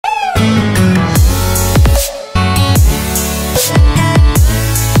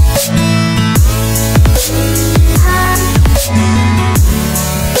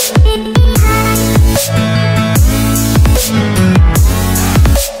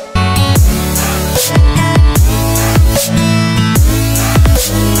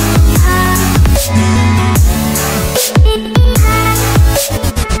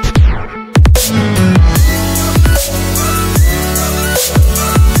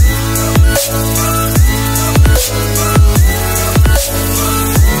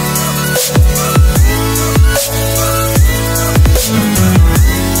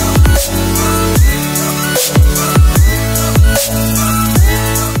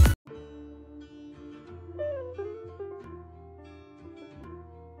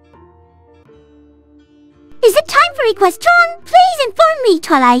Is it time for Equestron? Please inform me,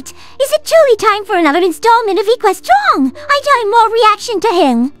 Twilight. Is it truly time for another installment of Equestron? I want more reaction to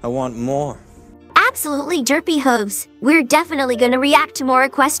him. I want more. Absolutely, Derpy Hooves. We're definitely gonna react to more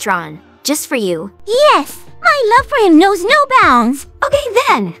Equestron. Just for you. Yes, my love for him knows no bounds. Okay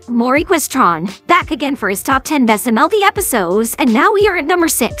then, more Equestron. Back again for his top 10 best MLB episodes, and now we are at number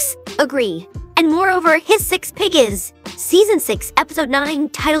 6. Agree. And moreover, his 6th pick is Season 6, Episode 9,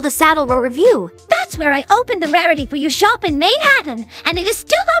 titled The Saddle Row Review. That's where I opened the Rarity for You shop in Manhattan, and it is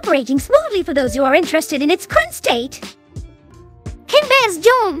still operating smoothly for those who are interested in its current state. Kim Baz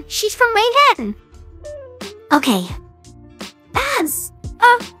Joan, she's from Manhattan. Okay. Baz!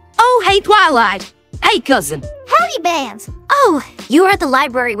 Oh, hey, Twilight. Hey, cousin. Howdy, Baz. Oh, you are at the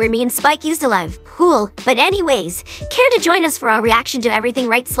library where me and Spike used to live. Cool. But anyways, care to join us for our reaction to everything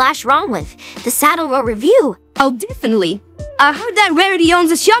right/wrong with the Saddle Row Review? Oh, definitely. I heard that Rarity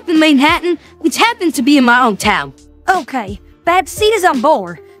owns a shop in Manhattan, which happens to be in my own town. Okay, Bad Seed is on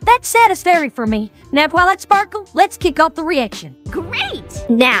board. That's satisfactory for me. Now, Twilight Sparkle, let's kick off the reaction. Great!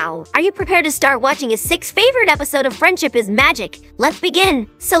 Now, are you prepared to start watching his 6th favorite episode of Friendship is Magic? Let's begin.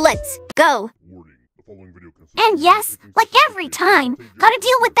 So let's go. And yes, like every time, gotta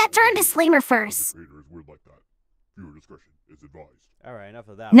deal with that turn disclaimer first. Alright, enough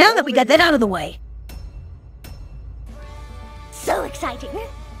of that. Now that we got that out of the way. So exciting.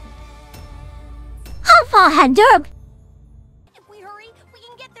 How far had Derp? If we hurry, we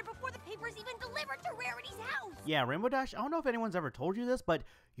can get there before the paper's even delivered to Rarity's house. Yeah, Rainbow Dash, I don't know if anyone's ever told you this, but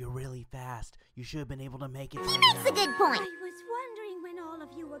you're really fast. You should have been able to make it. He makes a good point. I was wondering when all of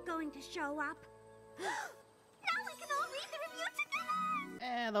you were going to show up. Now we can all read the review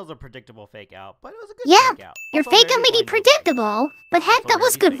together. That was a predictable fake out, but it was a good Yeah, fake out. your Also, fake Rarity may be played it. predictable, but heck, that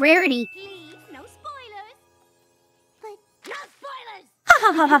was good Rarity. Please, no spoilers. But no spoilers!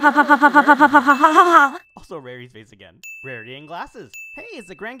 Also, Rarity's face again. Rarity in glasses. Hey, it's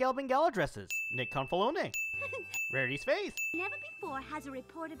the Grand Gal Bengala dresses. Nick Confalone. Rarity's face. Never before has a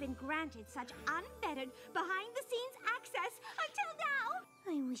reporter been granted such unfettered, behind-the-scenes access until now.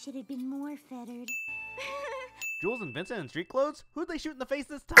 I wish it had been more fettered. Jules and Vincent in street clothes? Who'd they shoot in the face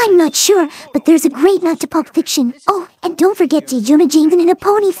this time? I'm not sure, but there's a great nod to Pulp Fiction. Oh, and don't forget J. Jonah Jameson in a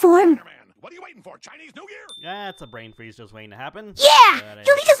pony form. What are you waiting for? Chinese New Year? That's a brain freeze just waiting to happen. Yeah!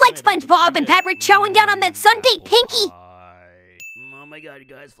 Julie just like SpongeBob and Patrick chowing down on that Sunday Pinky. Oh my god, you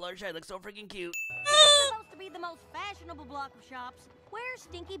guys, Fluttershy looks so freaking cute. It's supposed to be the most fashionable block of shops. Where's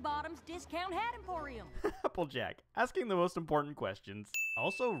Stinky Bottom's Discount Hat Emporium? Applejack, asking the most important questions.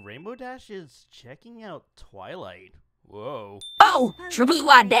 Also, Rainbow Dash is checking out Twilight. Whoa. Oh, Triple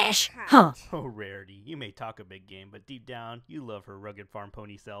Wide Dash. Huh. Oh, Rarity, you may talk a big game, but deep down, you love her rugged farm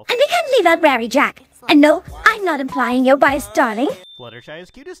pony self. And we can't leave out Rary Jack. And no, I'm not implying you're biased, darling. Fluttershy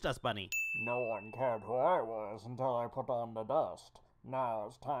is cutest dust bunny. No one cared who I was until I put on the dust. Now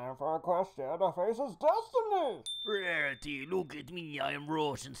it's time for a question that faces destiny. Rarity, look at me, I am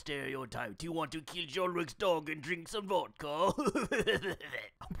Russian stereotyped. You want to kill John Wick's dog and drink some vodka?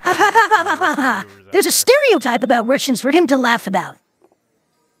 There's a stereotype about Russians for him to laugh about.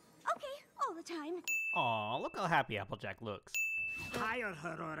 Okay, all the time. Aw, look how happy Applejack looks. Hire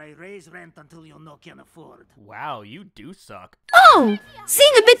her or I raise rent until you no can afford. Wow, you do suck. Oh,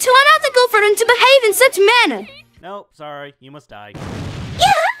 seemed a bit too unethical for him to behave in such manner. Nope, sorry, you must die.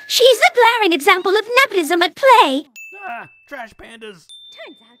 Yeah, she's a glaring example of nepotism at play. Ah, trash pandas.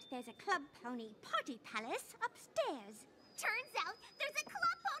 Turns out there's a Club Pony Party Palace upstairs. Turns out there's a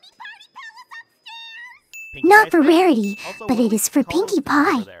Club Pony Party Palace upstairs! Pinkie Not Pie's for face? Rarity, Also, but what it do is we for call Pinkie those things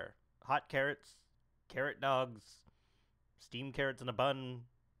Pie. over there? Hot carrots, carrot dogs, steamed carrots in a bun.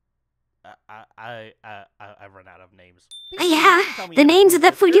 I've run out of names. Yeah, the names of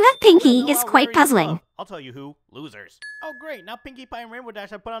the food you have, Pinkie, is quite puzzling. I'll tell you who. Losers. Oh great, now Pinkie Pie and Rainbow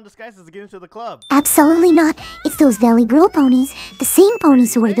Dash have put on disguises to get into the club. Absolutely not. It's those Valley Girl ponies. The same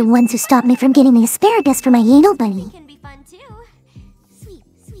ponies who are the ones who stopped me from getting the asparagus for my anal bunny. Can be fun too. Sweet,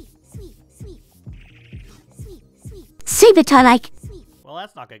 sweet, sweet, sweet. Sweet, sweet, Save it, I like. sweet. Well,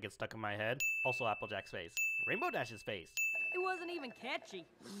 that's not gonna get stuck in my head. Also Applejack's face. Rainbow Dash's face. It wasn't even catchy.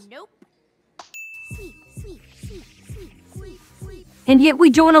 Nope. Sweet, sweet, sweet, sweet, sweet, sweet. And yet we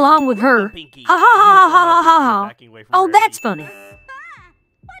join along with her. Pinkie. Ha ha ha ha ha ha. Backing away from Oh, Rarity. that's funny.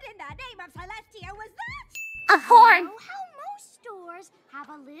 What in the name of Celestia was that? A horn. Know how most stores have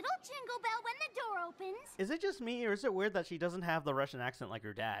a little jingle bell when the door opens? Is it just me, or is it weird that she doesn't have the Russian accent like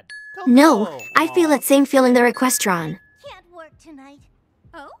her dad? No, Coco. I feel Aw. that same feeling the Equestron. Can't work tonight.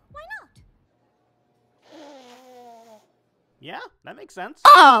 Oh, why not? Yeah, that makes sense.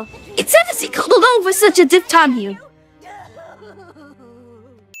 Oh, it's sad to see called along for such a diff time here.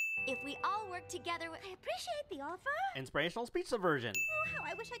 if we all work together. I appreciate the offer. Inspirational speech subversion. Oh, how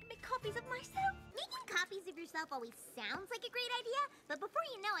I wish I could make copies of myself. Making copies of yourself always sounds like a great idea, but before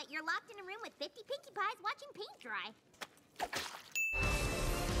you know it, you're locked in a room with 50 Pinkie Pies watching paint dry.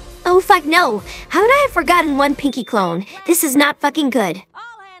 Oh fuck no! How would I have forgotten one Pinkie clone? This is not fucking good.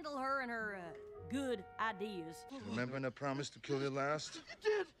 I'll handle her and her, good ideas. Remember when I promised to kill you last? You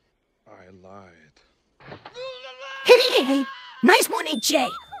did. I lied. Hey, nice one, AJ.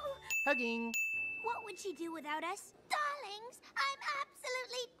 Hugging. What would she do without us? Darlings, I'm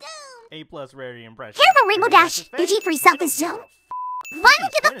absolutely doomed. A+ rarity impression. Careful, Rainbow Dash. You cheat for yourself this zone. Vital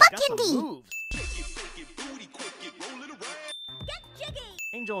to the fucking D. Get jiggy.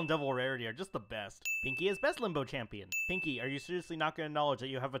 Angel and Devil rarity are just the best. Pinkie is best limbo champion. Pinkie, are you seriously not going to acknowledge that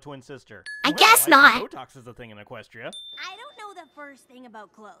you have a twin sister? I guess not. Botox is a thing in Equestria. I don't know the first thing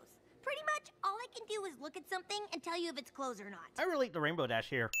about clothes. Pretty much all I can do is look at something and tell you if it's clothes or not. I relate to Rainbow Dash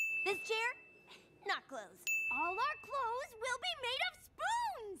here. This chair? Not clothes. All our clothes will be made of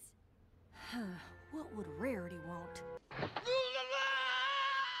spoons! What would Rarity want?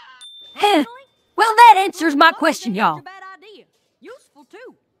 Well, that answers my question, y'all. Bad idea. Useful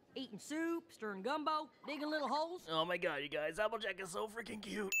too. Eating soup, stirring gumbo, digging little holes. Oh my god, you guys, Applejack is so freaking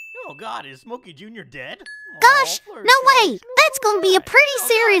cute. Oh god, is Smokey Jr. dead? Gosh, no way. That's gonna be a pretty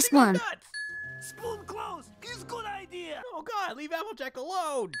serious one. Spoon clothes is a good idea. Oh god, leave Applejack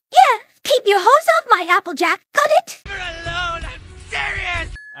alone. Yeah, keep your hose off my Applejack. Got it? You're alone. I'm serious.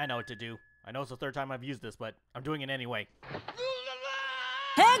 I know what to do. I know it's the third time I've used this, but I'm doing it anyway.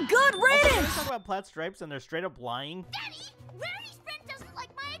 Hey, good Also, can we riddance! talk about plaid stripes and they're straight up lying? Daddy, Rarity's friend doesn't like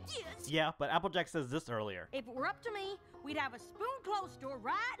my ideas. Yeah, but Applejack says this earlier. If it were up to me, we'd have a spoon clothes store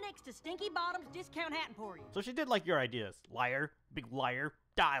right next to Stinky Bottom's Discount Hat Emporium. So she did like your ideas. Liar. Big liar.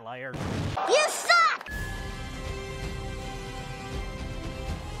 Die liar. You suck!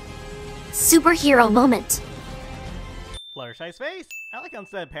 Superhero moment. Fluttershy's face. I like how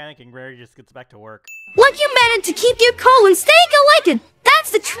instead of panicking, Rarity just gets back to work. Like you managed to keep your cool and stay collected.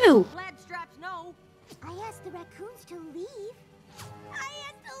 That's the truth. Plaid straps, no. I asked the raccoons to leave. I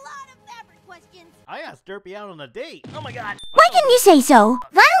asked a lot of fabric questions. I asked Derpy out on a date. Oh my god. Why didn't you say so?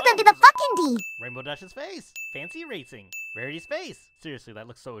 Vital them to the fucking D. Rainbow Dash's face. Fancy racing. Rarity's face. Seriously, that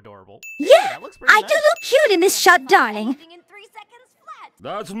looks so adorable. Yeah, that looks pretty I nice. do look cute in this shot, darling. Anything in 3 seconds flat.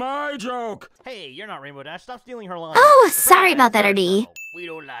 That's my joke. Hey, you're not Rainbow Dash. Stop stealing her line. Oh, sorry about that, RD. We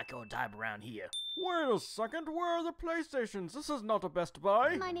don't like our type around here. Wait a second, where are the PlayStations? This is not a Best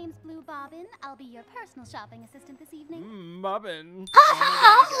Buy. My name's Blue Bobbin. I'll be your personal shopping assistant this evening. Bobbin. Ha ha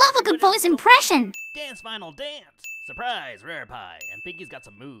ha, love a good voice impression. Dance final dance. Surprise, Rare Pie. And Pinkie's got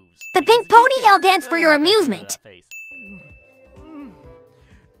some moves. The pink pony hell dance for your amusement.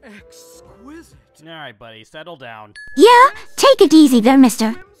 Exquisite. Alright, buddy, settle down. Yeah, take it easy there,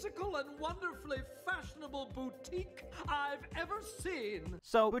 mister. Whimsical and wonderfully fashionable boutique I've ever seen.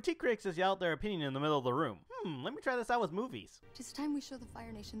 So, boutique critics just yell out their opinion in the middle of the room. Let me try this out with movies. It's time we show the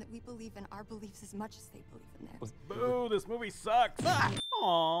Fire Nation that we believe in our beliefs as much as they believe in theirs. Boo, this movie sucks. Ah!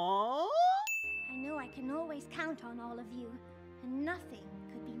 Aww. I know I can always count on all of you, and nothing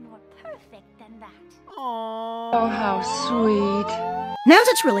could be more perfect than that. Aww. Oh, how sweet. Now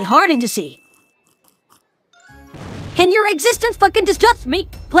that's really hard to see. And your existence fucking disgusts me,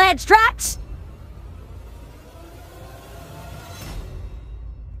 plaid stripes.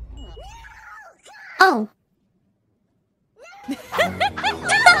 Oh. Of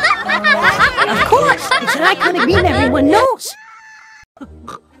course, it's an iconic meme everyone knows.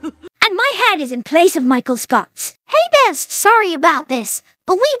 And my hat is in place of Michael Scott's. Hey, Best, sorry about this,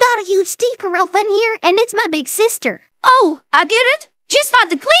 but we got a huge Steve Carell fan here, and it's my big sister. Oh, I get it. Just like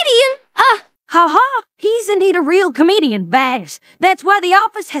the comedian. Ha ha, he's indeed a real comedian, Baz. That's why The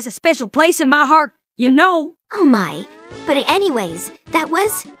Office has a special place in my heart, you know. Oh my. But anyways, that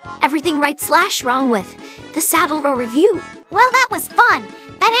was everything right/wrong with the Saddle Row review. Well, that was fun.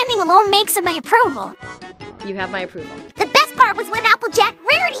 That ending alone makes it my approval. You have my approval. The best part was when Applejack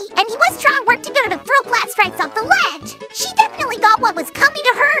Rarity and he was trying to work together to throw plaid stripes off the ledge. She definitely got what was coming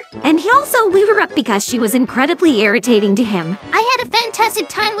to her. And he also blew her up because she was incredibly irritating to him. I had a fantastic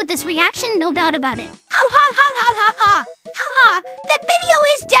time with this reaction, no doubt about it. Ha ha ha ha ha ha! Ha! That video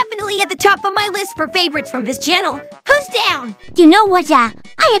is definitely at the top of my list for favorites from this channel. Who's down? You know what, I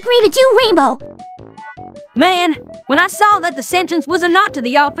agree with you, Rainbow. Man, when I saw that the sentence was a nod to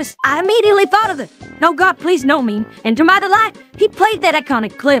The Office, I immediately thought of the "No God, Please No" meme, and to my delight, he played that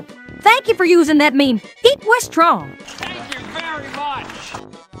iconic clip. Thank you for using that meme. Equestron.